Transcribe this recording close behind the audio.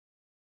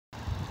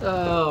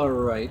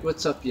Alright,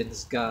 what's up,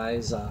 yins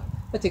guys? I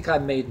think I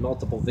made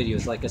multiple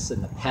videos like this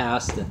in the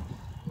past, and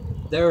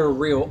they're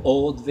real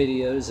old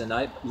videos,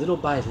 and little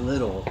by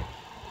little,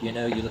 you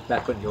look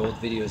back on your old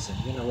videos,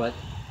 and you know what?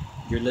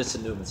 You're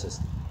listening to them and says,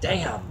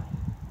 damn,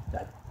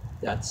 that,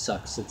 that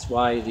sucks. It's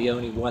why the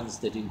only ones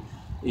that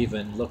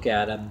even look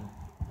at them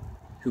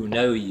who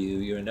know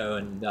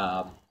and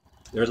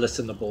they're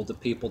listenable to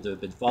people that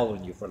have been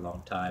following you for a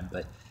long time,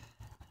 but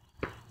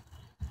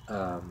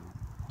um,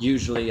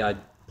 usually I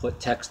put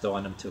text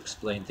on them to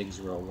explain things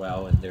real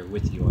well, and they're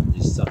with you on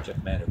this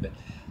subject matter. But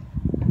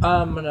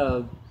I'm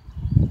gonna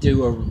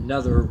do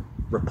another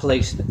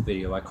replacement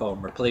video. I call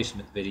them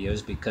replacement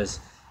videos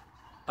because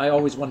I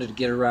always wanted to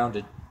get around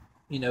it.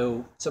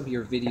 Some of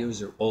your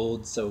videos are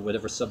old, so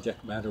whatever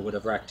subject matter,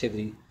 whatever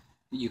activity,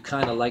 you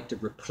kind of like to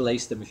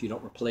replace them. If you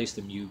don't replace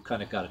them, you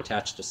kind of got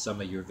attached to some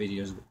of your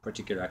videos with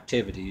particular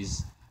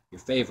activities, your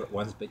favorite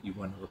ones, but you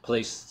want to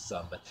replace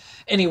some. But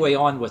anyway,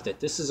 on with it.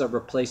 This is a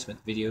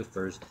replacement video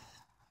for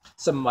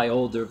some of my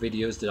older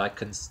videos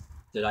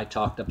that I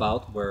talked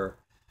about, where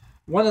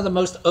one of the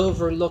most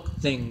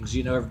overlooked things,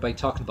 everybody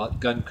talking about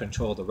gun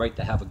control, the right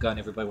to have a gun.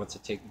 Everybody wants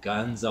to take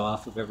guns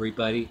off of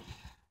everybody.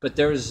 But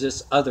there's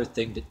this other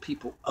thing that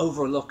people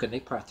overlook, and they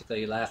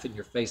practically laugh in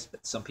your face,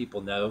 but some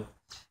people know.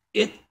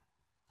 It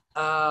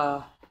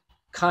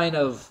kind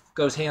of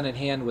goes hand in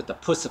hand with the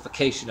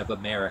pussification of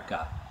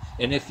America.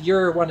 And if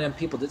you're one of them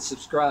people that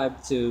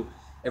subscribe to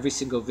every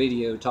single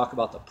video talk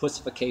about the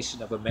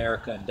pussification of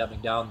America and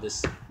dumbing down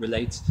this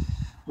relates,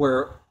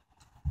 where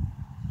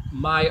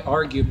my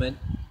argument,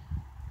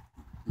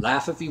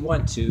 laugh if you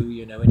want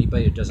to,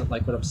 anybody who doesn't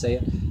like what I'm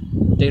saying,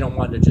 they don't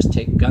want to just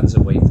take guns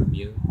away from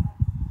you,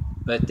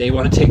 but they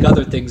want to take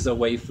other things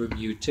away from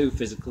you too,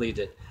 physically,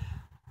 that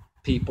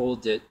people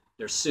that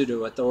their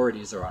pseudo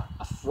authorities are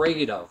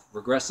afraid of.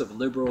 Regressive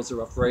liberals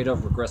are afraid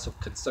of, regressive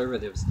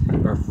conservatives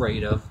are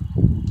afraid of,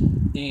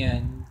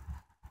 and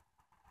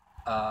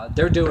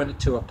they're doing it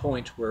to a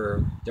point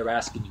where they're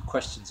asking you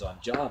questions on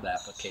job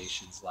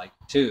applications, like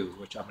two,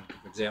 which I'm going to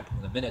give an example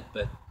in a minute.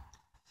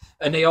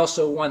 And they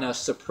also want to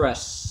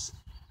suppress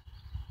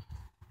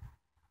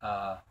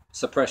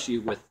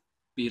you with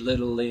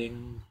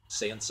belittling,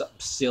 saying something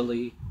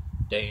silly,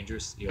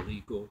 dangerous,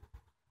 illegal.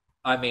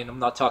 I mean, I'm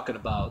not talking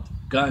about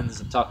guns.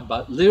 I'm talking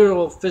about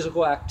literal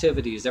physical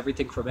activities,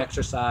 everything from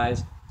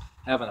exercise,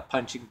 having a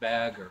punching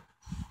bag,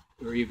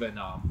 or even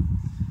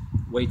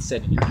weight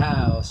set in your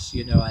house.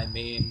 I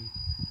mean,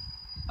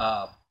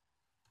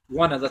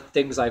 one of the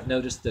things I've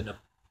noticed in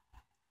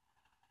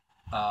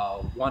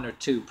one or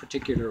two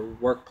particular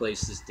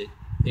workplaces, that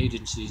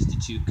agencies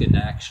that you can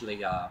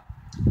actually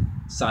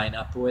sign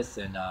up with,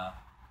 and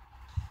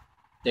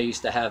they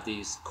used to have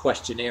these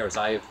questionnaires.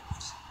 I've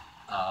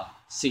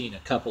seen a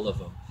couple of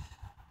them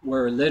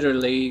where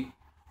literally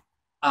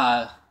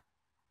that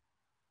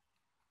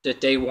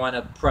they want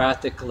to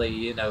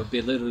practically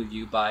belittle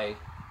you by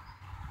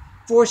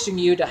forcing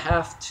you to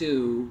have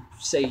to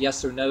say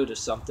yes or no to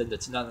something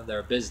that's none of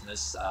their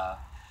business.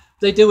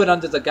 They do it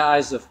under the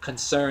guise of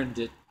concern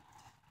that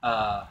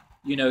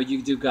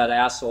you do got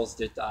assholes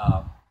that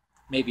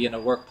maybe in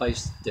a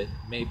workplace that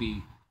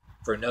maybe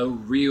for no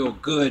real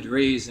good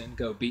reason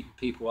go beating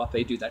people up.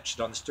 They do that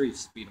shit on the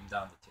streets, beat them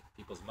down to take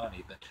people's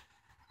money.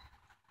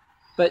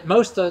 But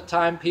most of the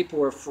time,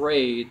 people are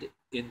afraid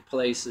in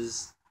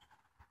places,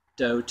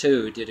 though,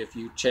 too, that if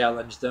you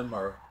challenge them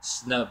or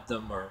snub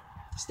them or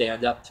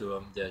stand up to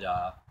them,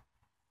 that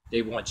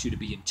they want you to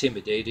be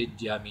intimidated.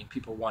 Yeah, I mean,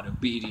 people want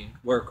obedient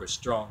workers,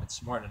 strong and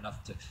smart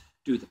enough to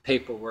do the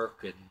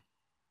paperwork and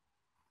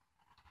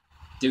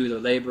do the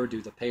labor,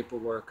 do the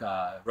paperwork,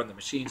 run the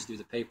machines, do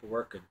the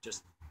paperwork, and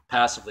just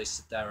passively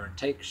sit there and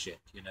take shit.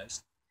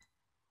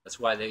 That's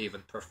why they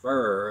even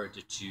prefer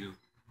that you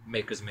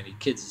make as many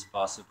kids as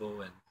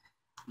possible and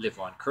live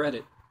on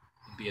credit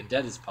and be in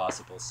debt as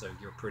possible. So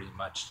you're pretty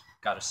much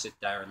got to sit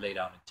there and lay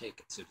down and take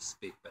it, so to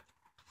speak. But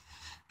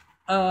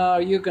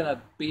are you going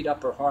to beat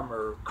up or harm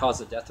or cause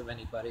the death of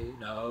anybody?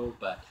 No,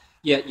 but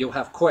yet you'll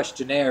have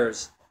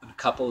questionnaires in a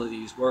couple of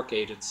these work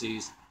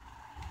agencies,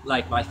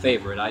 like my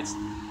favorite.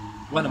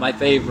 One of my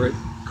favorite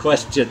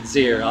questions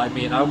here. I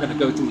mean, I'm going to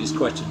go through these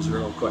questions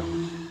real quick.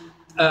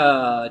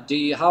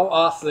 How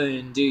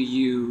often do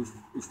you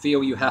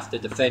feel you have to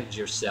defend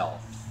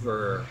yourself?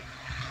 Or,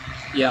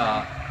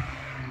 yeah,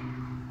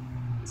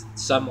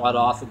 somewhat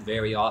often,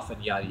 very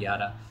often, yada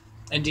yada.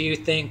 And do you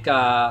think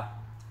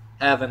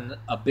having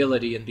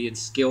ability and being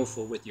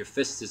skillful with your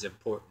fists is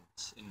important?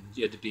 And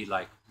you have to be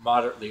like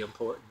moderately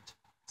important,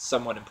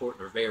 somewhat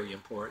important, or very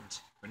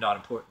important, or not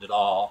important at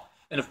all.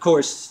 And of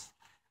course,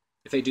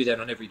 if they do that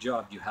on every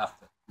job, you have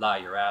to lie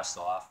your ass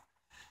off.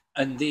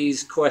 And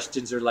these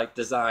questions are like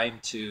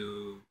designed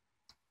to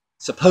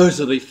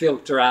supposedly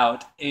filter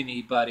out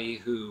anybody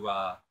who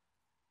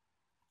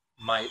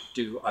might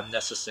do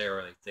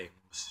unnecessarily things,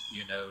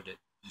 that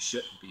you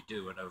shouldn't be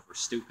doing over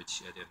stupid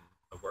shit in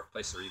a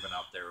workplace, or even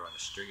out there on the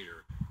street,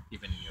 or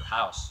even in your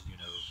house,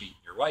 beating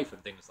your wife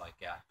and things like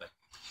that.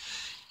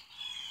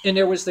 And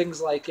there was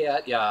things like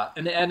that, yeah.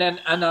 And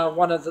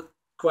one of the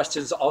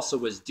questions also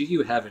was, do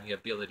you have any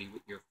ability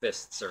with your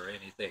fists or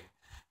anything?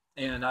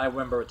 And I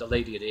remember with the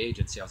lady at the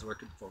agency I was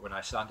working for, when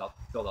I filled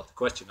out the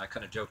question, I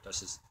kind of joked. I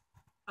says,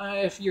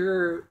 if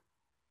you're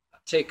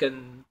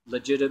taking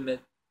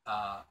legitimate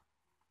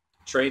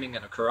training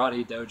in a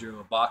karate dojo,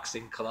 a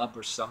boxing club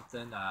or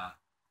something,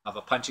 have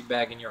a punching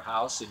bag in your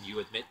house and you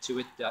admit to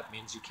it, that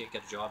means you can't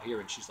get a job here.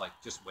 And she's like,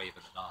 just waving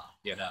it off,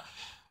 you know.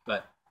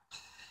 But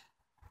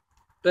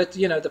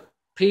you know, the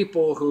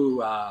people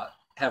who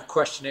have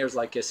questionnaires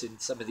like this in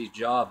some of these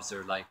jobs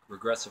are like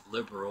regressive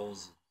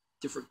liberals,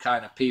 different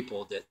kind of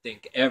people that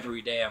think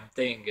every damn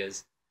thing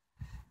is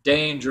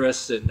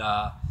dangerous, and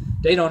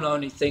they don't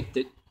only think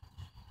that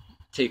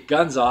take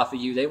guns off of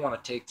you, they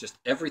want to take just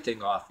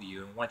everything off of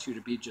you and want you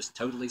to be just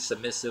totally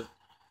submissive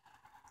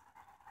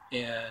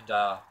and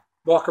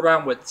walk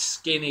around with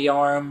skinny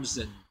arms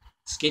and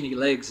skinny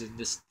legs and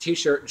this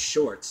t-shirt and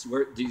shorts.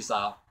 Where these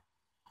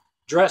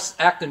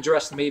act and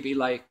dress maybe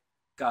like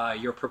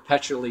you're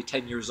perpetually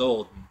 10 years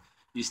old, and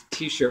these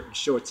t-shirt and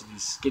shorts and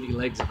these skinny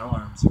legs and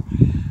arms,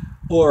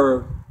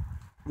 or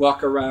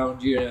walk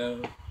around, you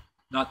know,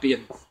 not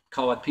being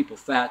calling people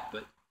fat,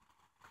 but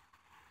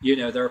you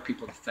know, there are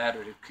people that are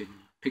fatter who can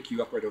pick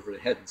you up right over the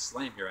head and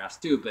slam your ass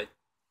too. But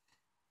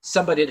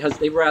somebody that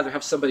they'd rather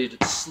have somebody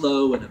that's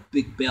slow and a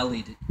big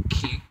belly that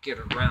can't get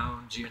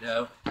around, you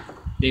know.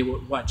 They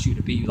would want you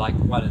to be like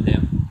one of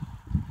them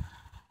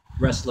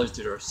wrestlers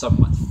that are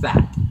somewhat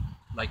fat,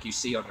 like you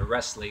see on the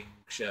wrestling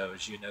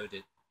shows, you know,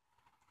 that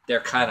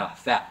they're kind of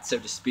fat, so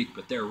to speak,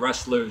 but they're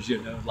wrestlers,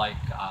 you know, like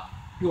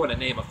you want to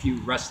name a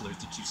few wrestlers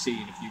that you've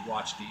seen if you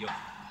watch the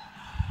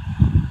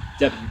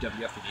WWF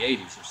in the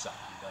 80s or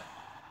something. But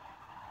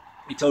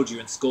he told you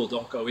in school,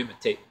 don't go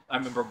imitate. I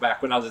remember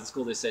back when I was in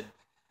school, they said,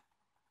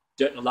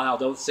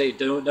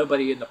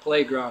 nobody in the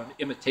playground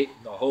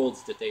imitating the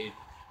holds that they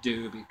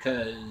do,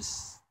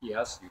 because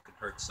yes, you can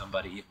hurt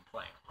somebody even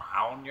playing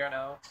around, you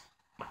know.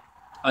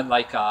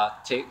 Unlike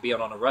being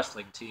on a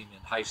wrestling team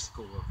in high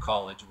school or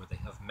college where they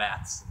have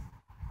mats and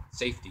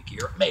safety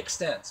gear, it makes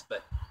sense.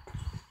 But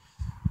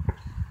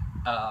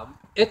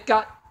it's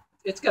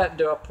gotten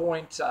to a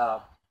point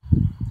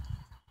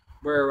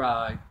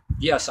where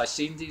yes, I've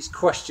seen these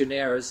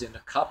questionnaires in a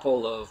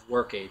couple of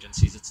work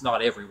agencies. It's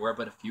not everywhere,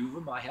 but a few of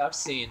them I have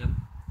seen them.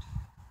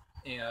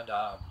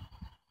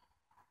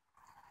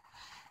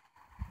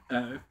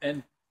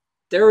 And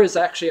there is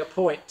actually a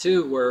point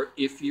too where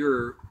if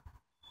you're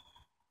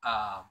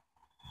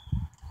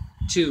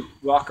to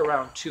walk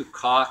around too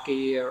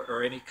cocky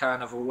or any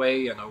kind of a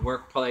way in a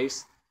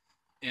workplace,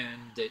 and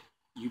that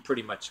you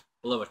pretty much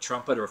blow a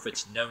trumpet, or if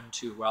it's known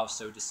too well,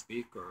 so to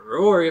speak,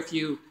 or if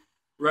you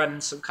run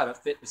some kind of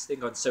fitness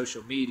thing on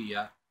social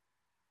media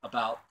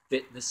about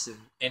fitness and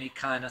any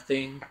kind of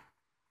thing,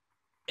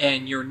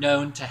 and you're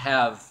known to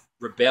have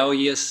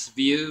rebellious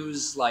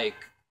views, like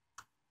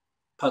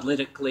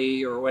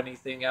politically or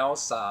anything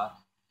else,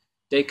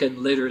 they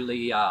can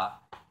literally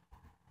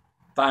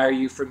fire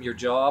you from your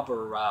job,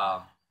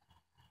 or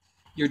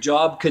your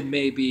job could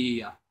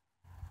maybe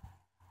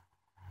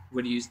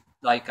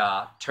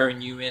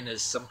turn you in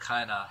as some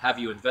kind of, have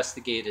you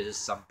investigated as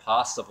some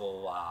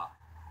possible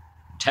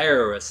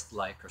terrorist,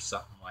 like, or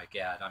something like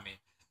that. I mean,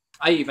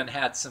 I even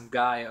had some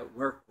guy at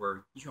work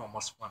where you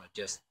almost want to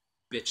just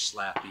bitch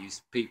slap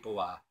these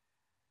people.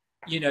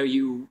 You know,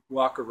 you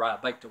walk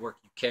around, bike to work,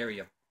 you carry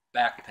a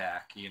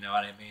backpack, you know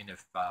what I mean?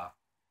 If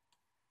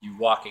you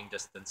walking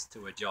distance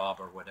to a job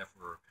or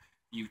whatever,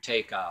 you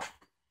take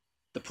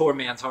the poor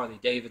man's Harley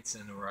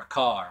Davidson or a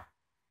car.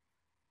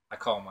 I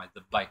call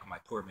the bike my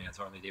poor man's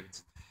Harley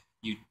Davidson.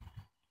 You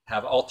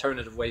have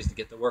alternative ways to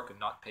get to work and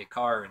not pay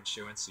car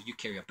insurance, so you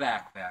carry a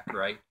backpack,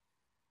 right?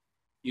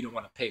 You don't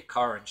want to pay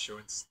car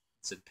insurance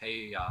and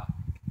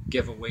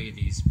give away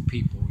these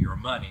people your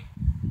money,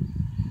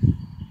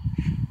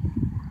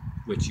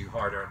 which you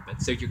hard earned.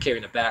 But so you're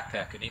carrying a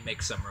backpack, and they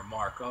make some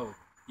remark, oh,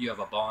 you have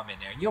a bomb in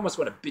there, and you almost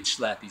want to bitch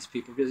slap these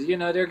people, because you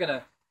know they're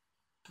gonna,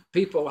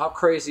 people, how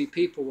crazy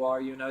people are,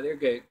 you know,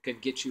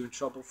 could get you in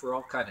trouble for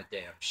all kind of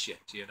damn shit,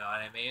 you know what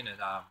I mean? And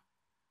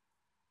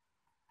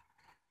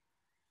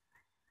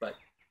but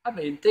I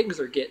mean, things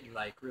are getting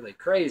like really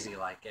crazy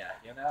like that,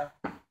 you know.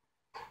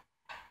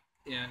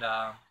 And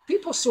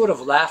people sort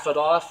of laugh it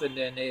off and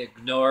then they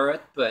ignore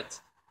it.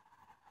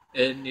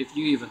 And if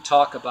you even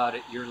talk about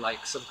it, you're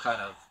like some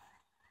kind of,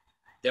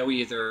 they'll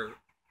either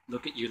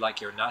look at you like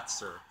you're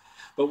nuts,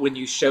 but when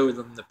you show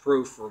them the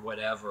proof or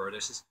whatever,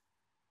 this is,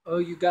 oh,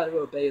 you got to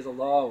obey the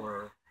law,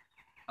 or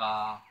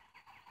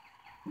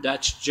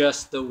that's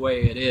just the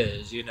way it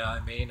is, you know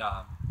what I mean?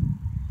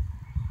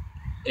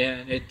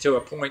 And to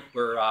a point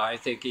where I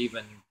think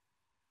even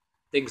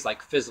things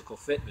like physical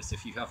fitness,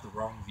 if you have the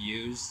wrong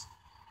views,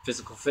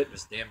 physical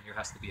fitness damn near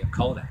has to be a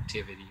cult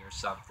activity or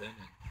something.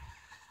 And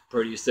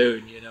pretty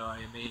soon, you know what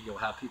I mean, you'll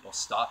have people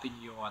stopping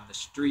you on the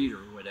street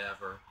or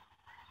whatever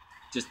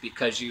just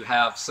because you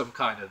have some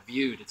kind of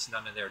view that's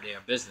none of their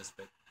damn business.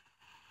 But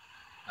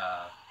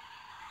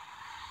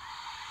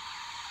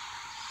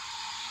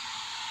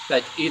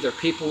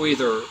people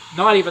either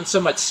not even so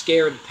much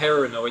scared and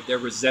paranoid, they're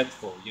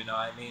resentful, you know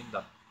what I mean?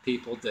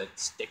 people that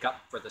stick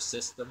up for the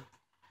system,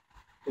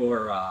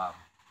 or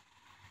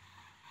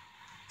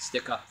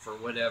stick up for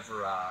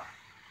whatever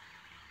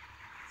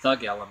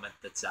thug element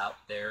that's out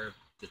there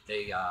that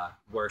they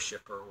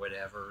worship or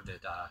whatever,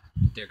 that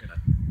they're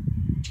gonna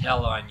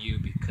tell on you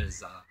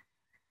because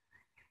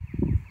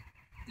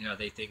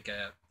they think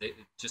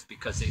just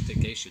because they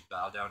think they should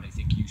bow down, they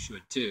think you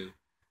should too.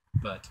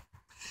 But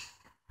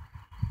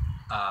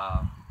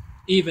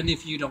even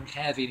if you don't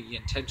have any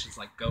intentions,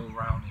 like go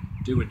around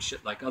and doing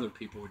shit like other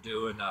people are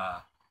doing,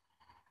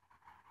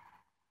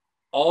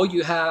 all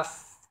you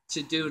have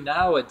to do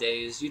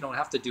nowadays, you don't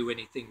have to do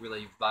anything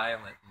really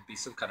violent and be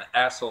some kind of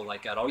asshole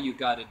like that. All you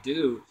got to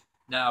do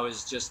now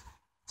is just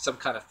some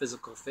kind of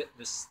physical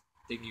fitness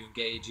thing you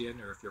engage in,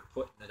 or if you're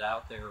putting it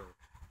out there,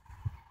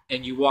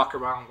 and you walk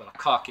around with a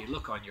cocky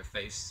look on your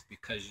face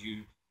because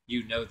you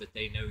know that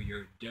they know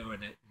you're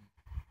doing it, and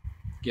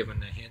giving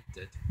the hint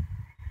that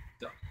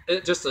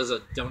it just as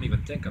a don't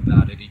even think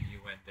about it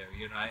innuendo,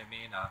 you know what I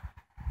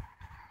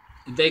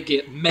mean? They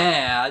get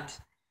mad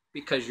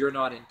because you're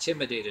not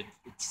intimidated,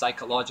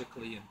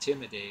 psychologically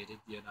intimidated,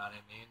 you know what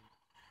I mean?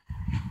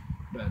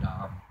 But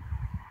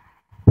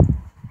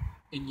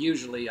and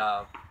usually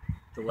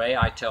the way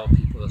I tell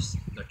people is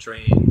to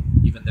train,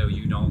 even though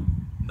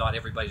not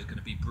everybody's going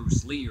to be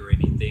Bruce Lee or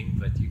anything,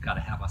 but you got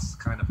to have a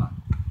kind of a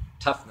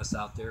toughness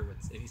out there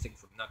with anything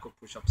from knuckle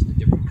push-ups to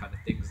different kind of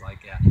things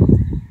like that.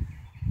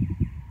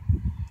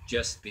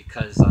 Just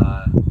because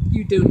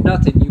you do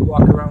nothing, you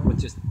walk around with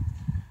just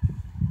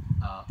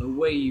the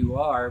way you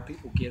are,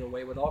 people get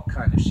away with all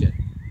kind of shit.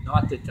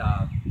 Not that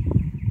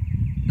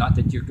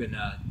you're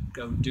gonna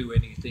go do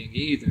anything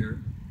either.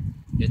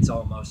 It's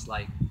almost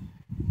like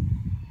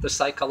the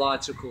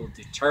psychological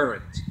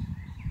deterrent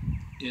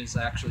is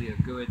actually a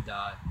good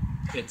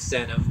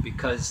incentive,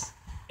 because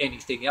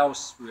anything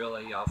else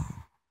really,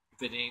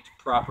 if it ain't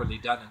properly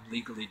done and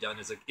legally done,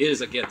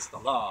 is against the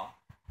law.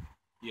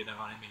 You know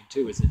what I mean,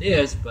 too, as it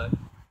is, but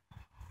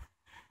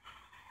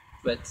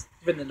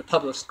even in the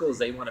public schools,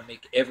 they want to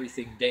make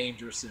everything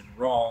dangerous and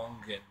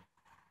wrong, and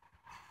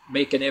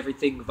making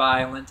everything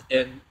violent,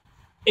 and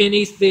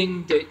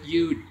anything that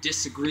you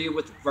disagree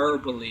with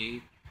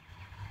verbally,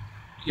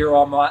 you're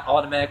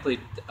automatically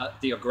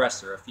the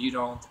aggressor. If you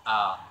don't,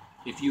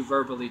 if you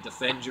verbally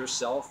defend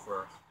yourself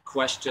or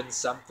question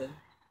something,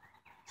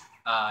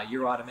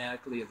 you're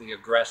automatically the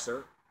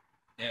aggressor.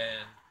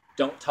 And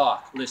don't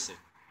talk, listen.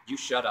 You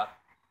shut up.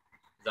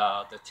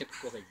 The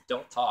typical thing: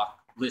 don't talk,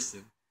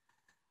 listen.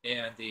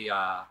 And the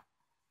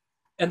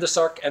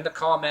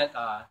comment,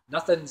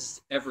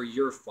 nothing's ever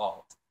your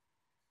fault,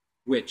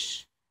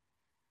 which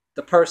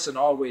the person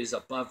always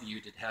above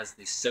you that has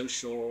the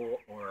social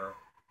or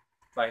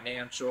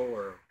financial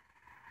or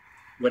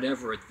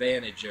whatever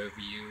advantage over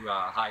you,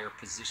 higher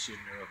position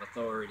or of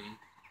authority,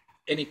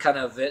 any kind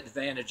of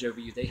advantage over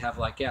you they have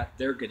like that,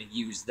 they're going to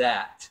use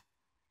that.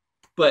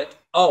 But,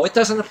 it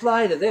doesn't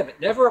apply to them.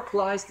 It never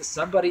applies to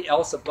somebody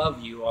else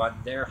above you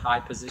on their high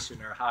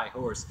position or high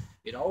horse.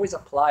 It always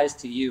applies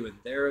to you. And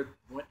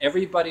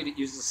everybody that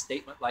uses a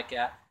statement like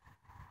that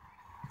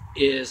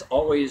is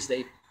always,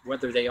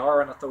 whether they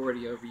are an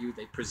authority over you,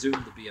 they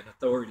presume to be an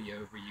authority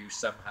over you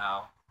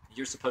somehow.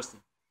 You're supposed to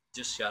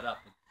just shut up.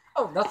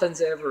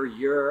 Nothing's ever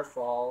your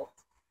fault.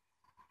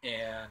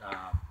 And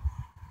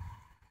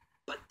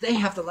but they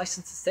have the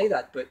license to say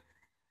that. But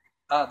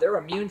they're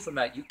immune from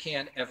that. You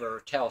can't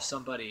ever tell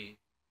somebody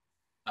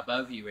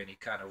above you any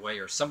kind of way,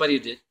 or somebody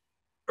that,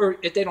 or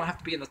if they don't have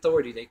to be an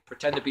authority, they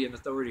pretend to be an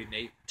authority and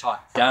they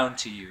talk down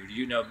to you.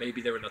 You know,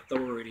 maybe they're an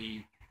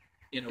authority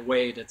in a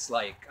way that's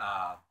like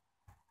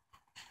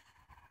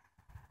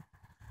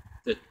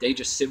that they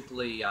just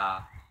simply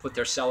put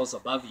themselves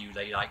above you.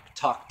 They like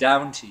talk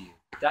down to you,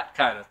 that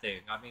kind of thing.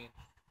 I mean,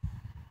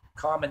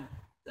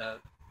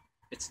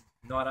 it's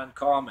not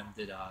uncommon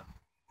that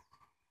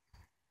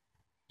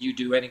you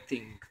do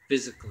anything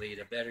physically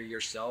to better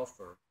yourself,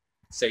 or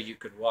say you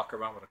could walk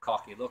around with a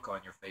cocky look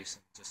on your face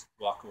and just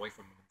walk away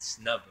from them and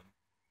snub them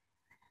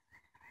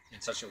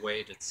in such a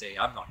way that say,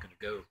 I'm not going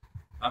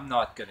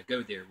to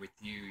go there with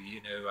you,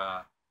 you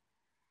know,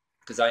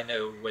 because I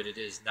know what it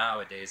is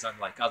nowadays,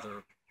 unlike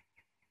other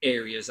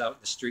areas out in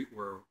the street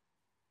where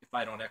if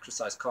I don't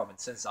exercise common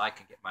sense, I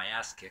can get my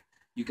ass kicked.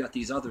 You got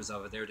these others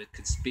over there that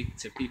could speak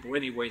to people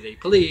any way they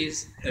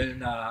please,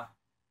 and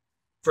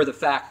for the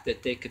fact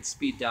that they could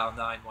speed down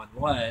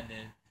 911,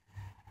 and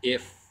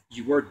if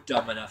you were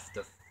dumb enough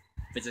to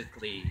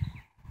physically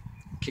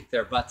kick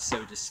their butt,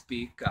 so to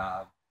speak,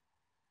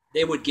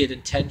 they would get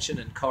attention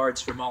and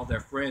cards from all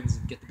their friends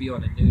and get to be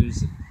on the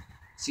news and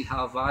see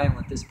how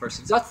violent this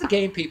person is. That's the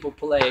game people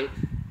play.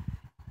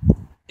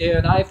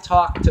 And I've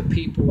talked to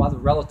people, other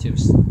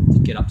relatives,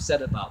 that get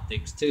upset about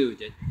things too.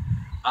 That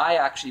I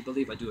actually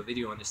believe, I do a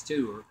video on this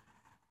too, where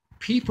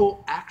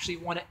people actually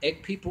want to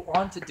egg people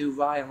on to do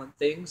violent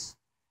things.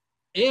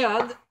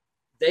 And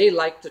they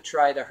like to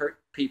try to hurt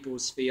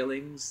people's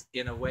feelings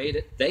in a way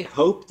that they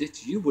hope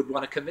that you would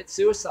want to commit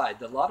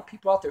suicide. A lot of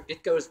people out there,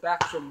 it goes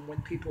back from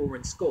when people were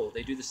in school.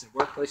 They do this in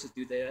workplaces,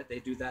 they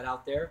do that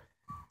out there.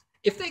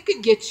 If they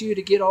could get you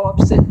to get all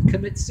upset and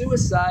commit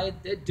suicide,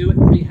 they'd do it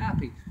and be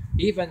happy.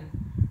 Even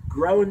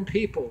grown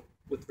people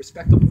with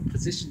respectable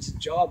positions and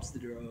jobs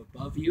that are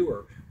above you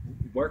or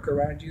work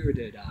around you or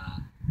that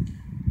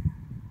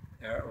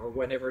or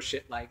whenever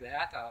shit like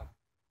that.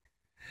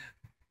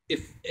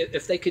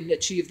 If they can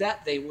achieve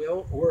that, they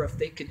will. Or if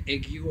they can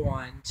egg you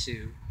on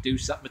to do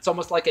something, it's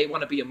almost like they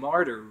want to be a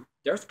martyr.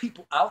 There's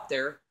people out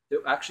there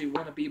that actually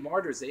want to be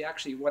martyrs. They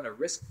actually want to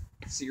risk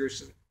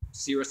serious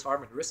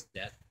harm and risk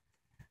death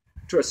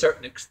to a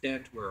certain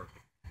extent. Where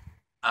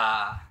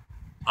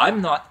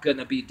I'm not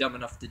gonna be dumb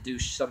enough to do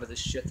some of the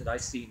shit that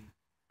I've seen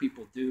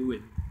people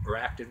do or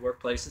act in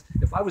workplaces.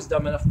 If I was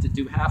dumb enough to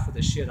do half of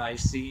the shit I've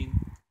seen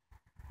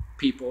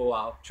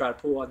people try to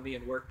pull on me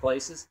in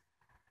workplaces,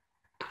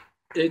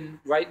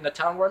 right in the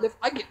town where I live,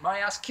 I'd get my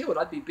ass killed.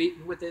 I'd be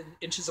beaten within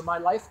inches of my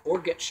life or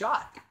get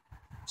shot.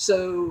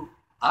 So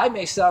I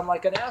may sound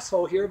like an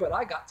asshole here, but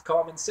I got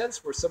common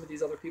sense where some of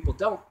these other people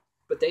don't.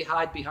 But they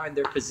hide behind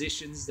their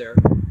positions, their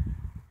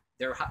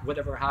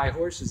whatever high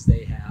horses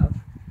they have,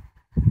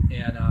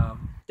 and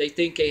they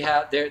think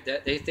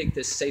they think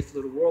this safe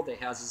little world they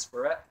have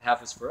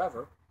is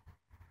forever.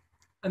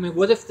 I mean,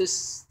 what if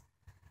this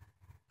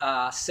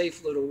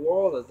safe little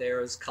world of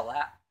theirs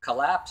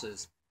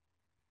collapses?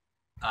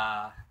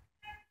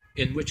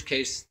 In which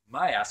case,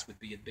 my ass would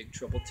be in big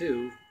trouble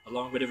too,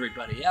 along with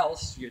everybody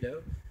else, you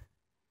know.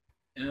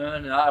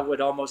 And I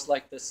would almost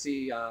like to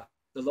see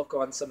the look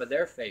on some of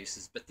their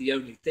faces. But the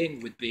only thing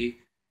would be,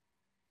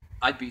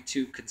 I'd be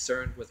too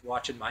concerned with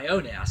watching my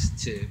own ass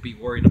to be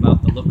worried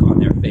about the look on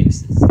their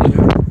faces. You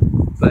know?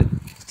 But,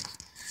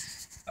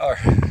 all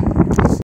right.